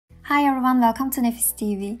Hi everyone, welcome to Nefis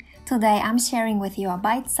TV. Today I'm sharing with you a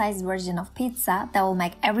bite-sized version of pizza that will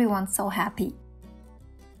make everyone so happy.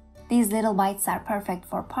 These little bites are perfect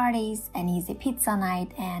for parties, an easy pizza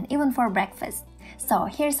night, and even for breakfast. So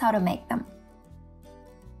here's how to make them.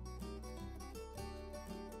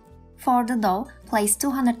 For the dough, place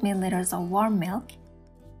 200 ml of warm milk,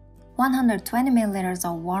 120 ml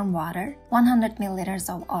of warm water, 100 ml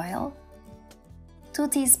of oil, 2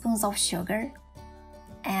 teaspoons of sugar,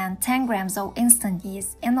 and 10 grams of instant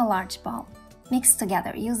yeast in a large bowl. Mix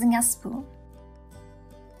together using a spoon.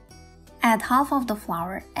 Add half of the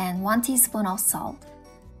flour and 1 teaspoon of salt.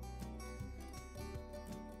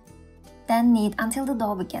 Then knead until the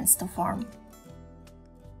dough begins to form.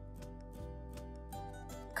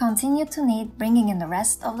 Continue to knead, bringing in the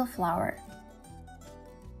rest of the flour.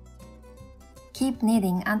 Keep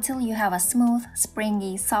kneading until you have a smooth,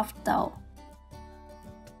 springy, soft dough.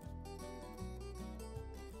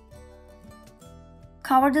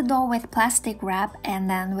 Cover the dough with plastic wrap and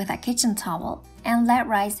then with a kitchen towel and let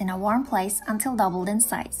rise in a warm place until doubled in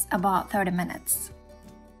size, about 30 minutes.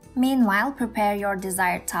 Meanwhile, prepare your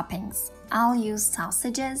desired toppings. I'll use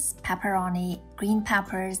sausages, pepperoni, green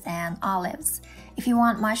peppers, and olives. If you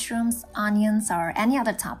want mushrooms, onions, or any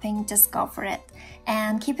other topping, just go for it.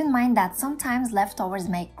 And keep in mind that sometimes leftovers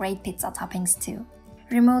make great pizza toppings too.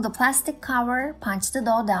 Remove the plastic cover, punch the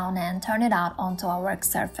dough down, and turn it out onto a work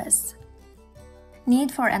surface.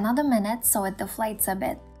 Knead for another minute so it deflates a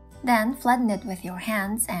bit. Then flatten it with your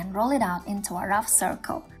hands and roll it out into a rough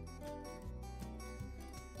circle.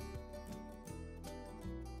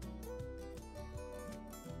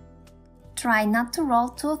 Try not to roll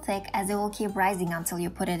too thick as it will keep rising until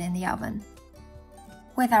you put it in the oven.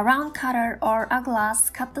 With a round cutter or a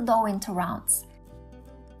glass, cut the dough into rounds.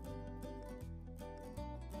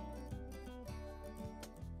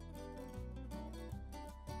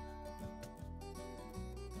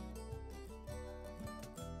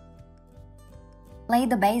 Lay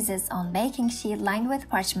the bases on baking sheet lined with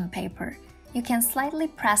parchment paper. You can slightly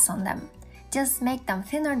press on them. Just make them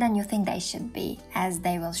thinner than you think they should be, as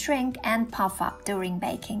they will shrink and puff up during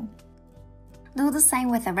baking. Do the same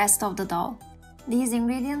with the rest of the dough. These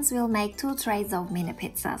ingredients will make 2 trays of mini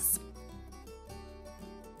pizzas.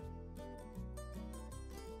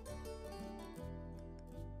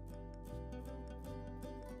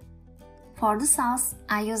 For the sauce,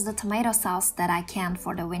 I use the tomato sauce that I canned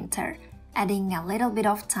for the winter, adding a little bit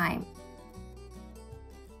of thyme.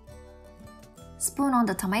 Spoon on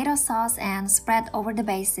the tomato sauce and spread over the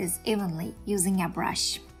bases evenly using a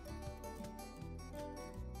brush.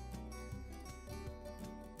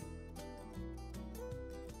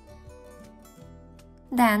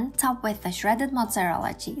 Then top with the shredded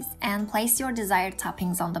mozzarella cheese and place your desired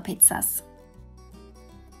toppings on the pizzas.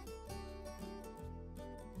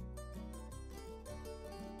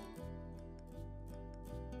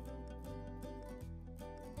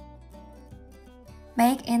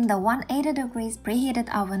 Bake in the 180 degrees preheated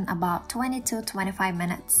oven about 20 to 25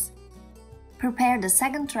 minutes. Prepare the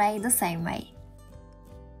second tray the same way.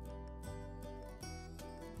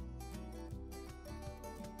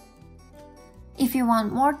 If you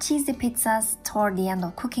want more cheesy pizzas toward the end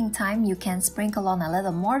of cooking time, you can sprinkle on a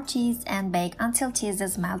little more cheese and bake until cheese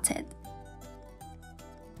is melted.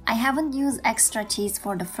 I haven't used extra cheese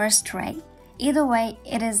for the first tray. Either way,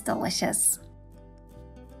 it is delicious.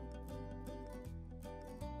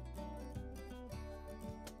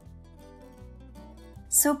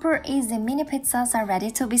 Super easy mini pizzas are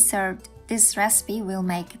ready to be served. This recipe will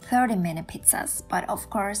make 30 mini pizzas, but of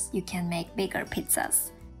course you can make bigger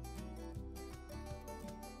pizzas.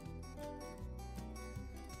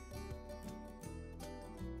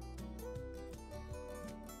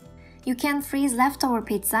 You can freeze leftover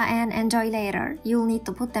pizza and enjoy later. You'll need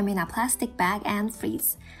to put them in a plastic bag and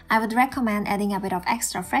freeze. I would recommend adding a bit of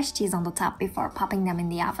extra fresh cheese on the top before popping them in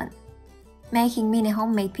the oven. Making mini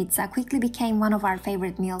homemade pizza quickly became one of our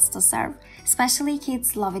favorite meals to serve. Especially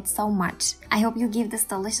kids love it so much. I hope you give this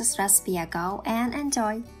delicious recipe a go and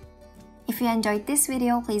enjoy! If you enjoyed this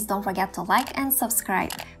video, please don't forget to like and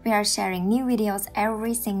subscribe. We are sharing new videos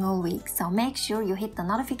every single week, so make sure you hit the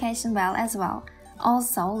notification bell as well.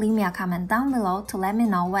 Also, leave me a comment down below to let me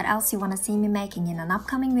know what else you want to see me making in an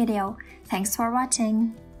upcoming video. Thanks for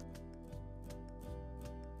watching!